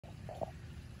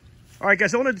All right,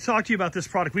 guys, I wanted to talk to you about this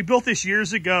product. We built this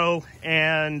years ago,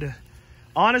 and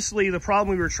honestly, the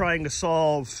problem we were trying to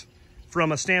solve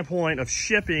from a standpoint of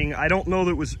shipping, I don't know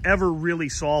that it was ever really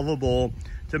solvable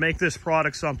to make this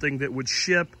product something that would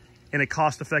ship in a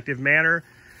cost-effective manner.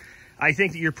 I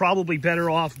think that you're probably better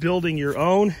off building your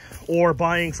own or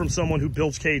buying from someone who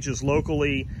builds cages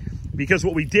locally, because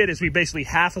what we did is we basically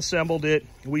half assembled it.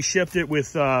 We shipped it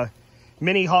with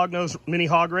mini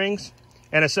hog rings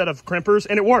and a set of crimpers,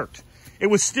 and it worked. It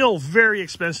was still very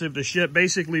expensive to ship.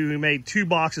 Basically, we made 2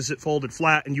 boxes that folded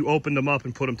flat, and you opened them up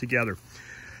and put them together.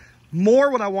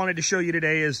 More what I wanted to show you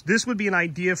today is this would be an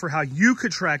idea for how you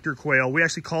could track your quail. We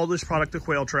actually call this product the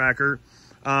Quail Tracker.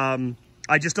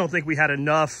 I just don't think we had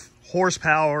enough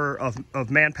horsepower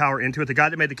of manpower into it. The guy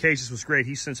that made the cages was great.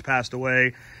 He's since passed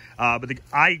away.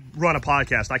 I run a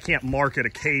podcast. I can't market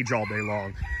a cage all day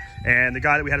long. And the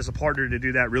guy that we had as a partner to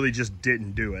do that really just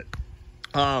didn't do it.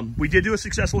 We did do a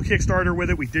successful Kickstarter with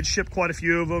it. We did ship quite a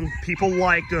few of them. People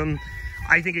liked them.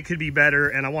 I think it could be better,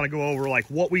 and I want to go over like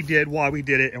what we did, why we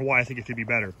did it, and why I think it could be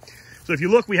better. So if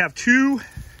you look, we have 2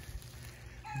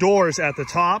 doors at the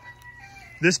top.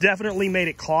 This definitely made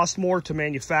it cost more to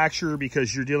manufacture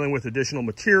because you're dealing with additional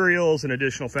materials and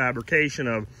additional fabrication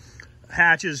of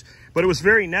hatches, but it was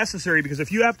very necessary because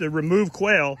if you have to remove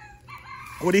quail,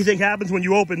 what do you think happens when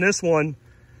you open this one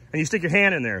and you stick your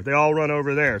hand in there? They all run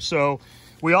over there. So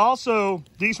we also,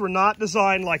 these were not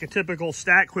designed like a typical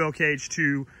stack quail cage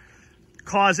to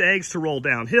cause eggs to roll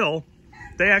downhill.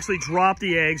 They actually dropped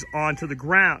the eggs onto the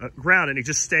ground and it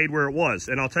just stayed where it was.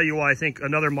 And I'll tell you why I think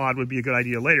another mod would be a good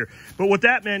idea later. But what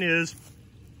that meant is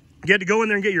you had to go in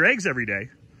there and get your eggs every day.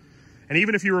 And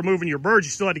even if you were moving your birds,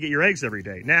 you still had to get your eggs every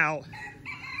day. Now,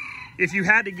 if you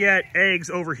had to get eggs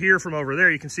over here from over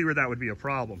there, you can see where that would be a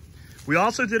problem. We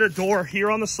also did a door here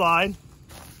on the side.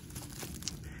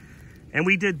 And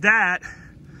we did that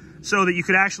so that you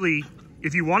could actually,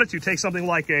 if you wanted to, take something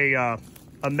like a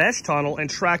mesh tunnel and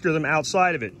tractor them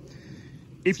outside of it.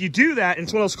 If you do that, and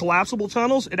it's one of those collapsible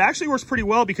tunnels, it actually works pretty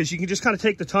well because you can just kind of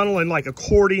take the tunnel and like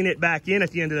accordion it back in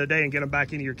at the end of the day and get them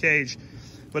back into your cage,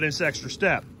 but it's an extra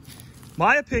step.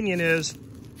 My opinion is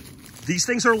these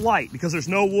things are light because there's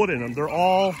no wood in them. They're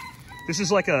all, this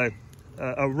is like a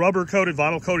rubber coated,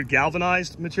 vinyl coated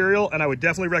galvanized material, and I would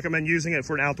definitely recommend using it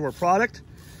for an outdoor product.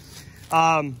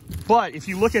 But if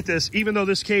you look at this, even though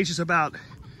this cage is about,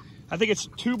 I think it's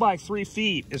 2 by 3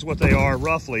 feet is what they are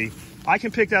roughly. I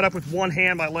can pick that up with one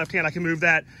hand, my left hand, I can move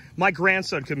that. My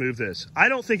grandson can move this. I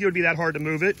don't think it would be that hard to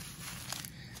move it.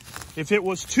 If it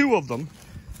was 2 of them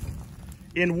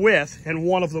in width and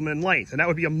 1 of them in length, and that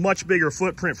would be a much bigger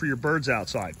footprint for your birds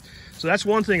outside. So that's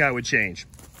one thing I would change.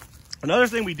 Another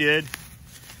thing we did,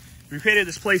 we created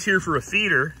this place here for a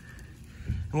feeder.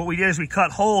 And what we did is we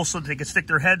cut holes so that they could stick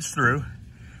their heads through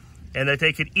and that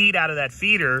they could eat out of that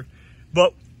feeder.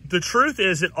 But the truth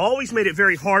is it always made it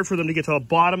very hard for them to get to the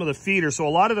bottom of the feeder. So a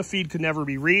lot of the feed could never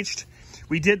be reached.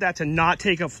 We did that to not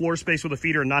take up floor space with the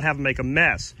feeder and not have them make a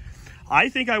mess. I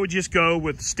think I would just go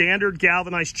with standard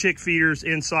galvanized chick feeders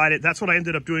inside it. That's what I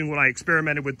ended up doing when I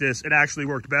experimented with this. It actually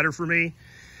worked better for me.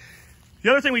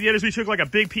 The other thing we did is we took like a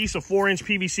big piece of 4-inch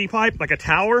PVC pipe, like a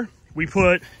tower. We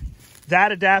put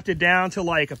that adapted down to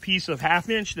like a piece of 1/2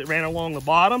 inch that ran along the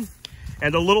bottom.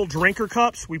 And the little drinker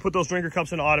cups, we put those drinker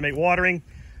cups in to automate watering.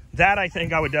 That I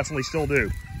think I would definitely still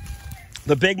do.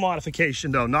 The big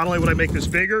modification though, not only would I make this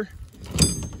bigger,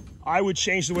 I would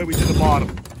change the way we did the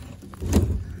bottom.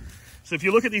 So if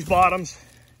you look at these bottoms,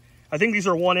 I think these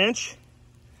are 1 inch.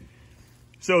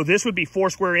 So this would be 4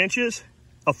 square inches.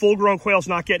 A full-grown quail's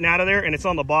not getting out of there, and it's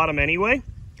on the bottom anyway.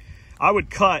 I would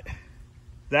cut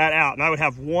that out, and I would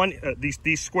have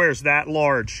these squares that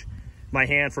large, my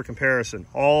hand for comparison,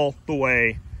 all the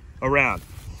way around.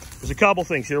 There's a couple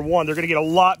things here. One, they're going to get a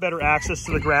lot better access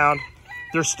to the ground.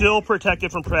 They're still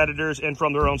protected from predators and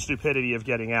from their own stupidity of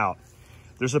getting out.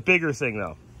 There's a bigger thing,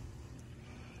 though.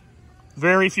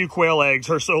 Very few quail eggs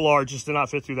are so large as to not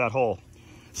fit through that hole.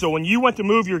 So when you went to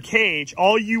move your cage,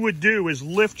 all you would do is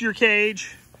lift your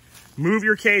cage, move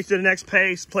your cage to the next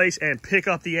place, and pick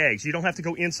up the eggs. You don't have to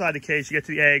go inside the cage to get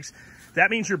to the eggs. That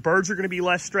means your birds are going to be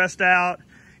less stressed out.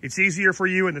 It's easier for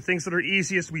you, and the things that are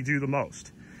easiest, we do the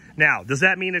most. Now, does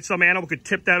that mean that some animal could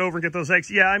tip that over and get those eggs?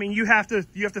 Yeah, I mean, you have to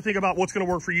think about what's going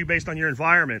to work for you based on your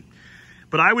environment.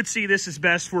 But I would see this as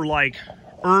best for like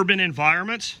urban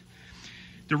environments.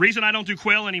 The reason I don't do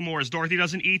quail anymore is Dorothy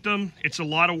doesn't eat them. It's a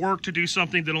lot of work to do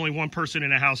something that only one person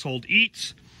in a household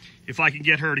eats. If I can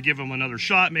get her to give them another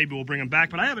shot, maybe we'll bring them back.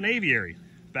 But I have an aviary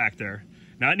back there.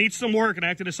 Now, it needs some work, and I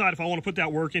have to decide if I want to put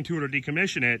that work into it or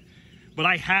decommission it. But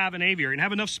I have an aviary, and I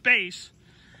have enough space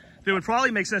it would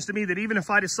probably make sense to me that even if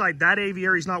I decide that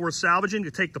aviary is not worth salvaging,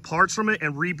 to take the parts from it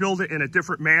and rebuild it in a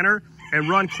different manner and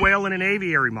run quail in an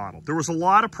aviary model. There was a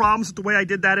lot of problems with the way I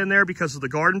did that in there because of the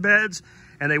garden beds,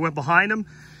 and they went behind them.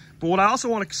 But what I also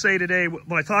want to say today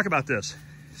when I talk about this,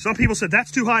 some people said,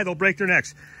 that's too high, they'll break their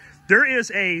necks. There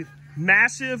is a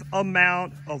massive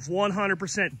amount of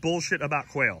 100% bullshit about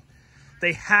quail.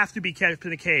 They have to be kept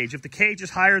in a cage. If the cage is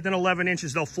higher than 11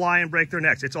 inches, they'll fly and break their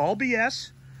necks. It's all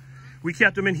BS. We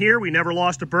kept them in here. We never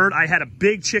lost a bird. I had a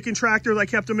big chicken tractor that I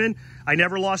kept them in. I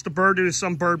never lost a bird due to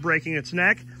some bird breaking its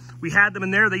neck. We had them in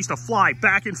there. They used to fly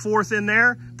back and forth in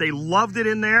there. They loved it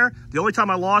in there. The only time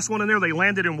I lost one in there, they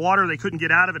landed in water. They couldn't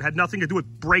get out of it. It had nothing to do with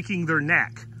breaking their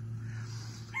neck.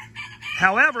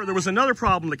 However, there was another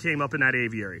problem that came up in that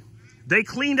aviary. They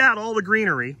cleaned out all the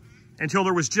greenery until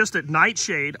there was just a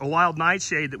nightshade, a wild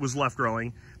nightshade that was left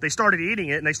growing. They started eating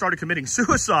it and they started committing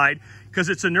suicide because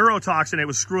it's a neurotoxin. It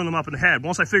was screwing them up in the head.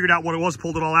 Once I figured out what it was,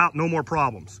 pulled it all out, no more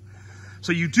problems.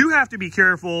 So you do have to be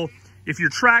careful if you're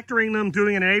tractoring them,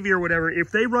 doing an aviary or whatever. If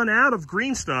they run out of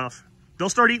green stuff, they'll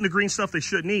start eating the green stuff they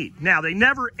shouldn't eat. Now, they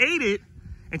never ate it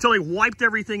until they wiped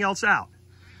everything else out.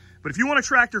 But if you want to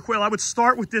tractor quail, I would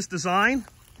start with this design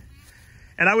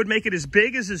and I would make it as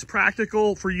big as is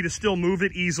practical for you to still move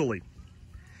it easily.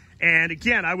 And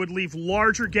again, I would leave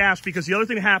larger gaps because the other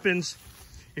thing that happens,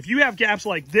 if you have gaps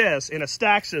like this in a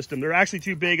stack system, they're actually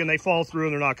too big and they fall through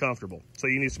and they're not comfortable. So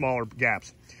you need smaller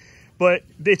gaps. But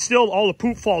it's still, all the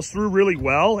poop falls through really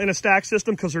well in a stack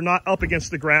system because they're not up against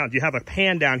the ground. You have a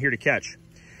pan down here to catch.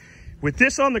 With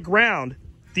this on the ground,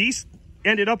 these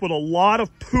ended up with a lot of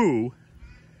poo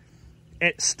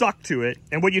and stuck to it.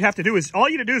 And what you'd have to do is, all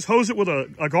you to do is hose it with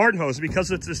a garden hose because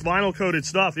it's this vinyl coated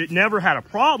stuff. It never had a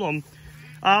problem.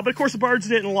 But of course the birds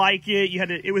didn't like it. You had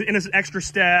to, it was an extra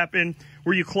step. And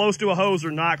were you close to a hose or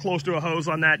not close to a hose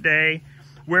on that day?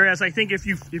 Whereas I think if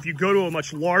you go to a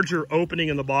much larger opening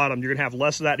in the bottom, you're gonna have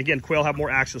less of that. And again, quail have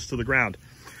more access to the ground.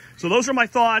 So those are my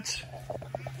thoughts.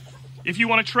 If you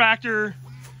want a tractor,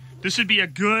 this would be a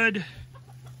good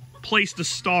place to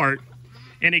start.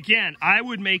 And again, I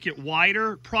would make it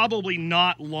wider, probably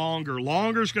not longer.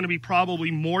 Longer is gonna be probably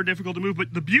more difficult to move,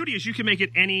 but the beauty is you can make it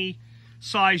any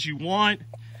size you want.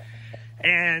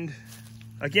 And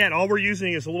again, all we're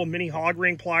using is a little mini hog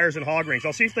ring pliers and hog rings.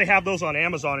 I'll see if they have those on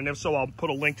Amazon, and if so, I'll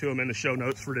put a link to them in the show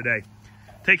notes for today.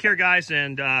 Take care, guys,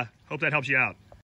 and hope that helps you out.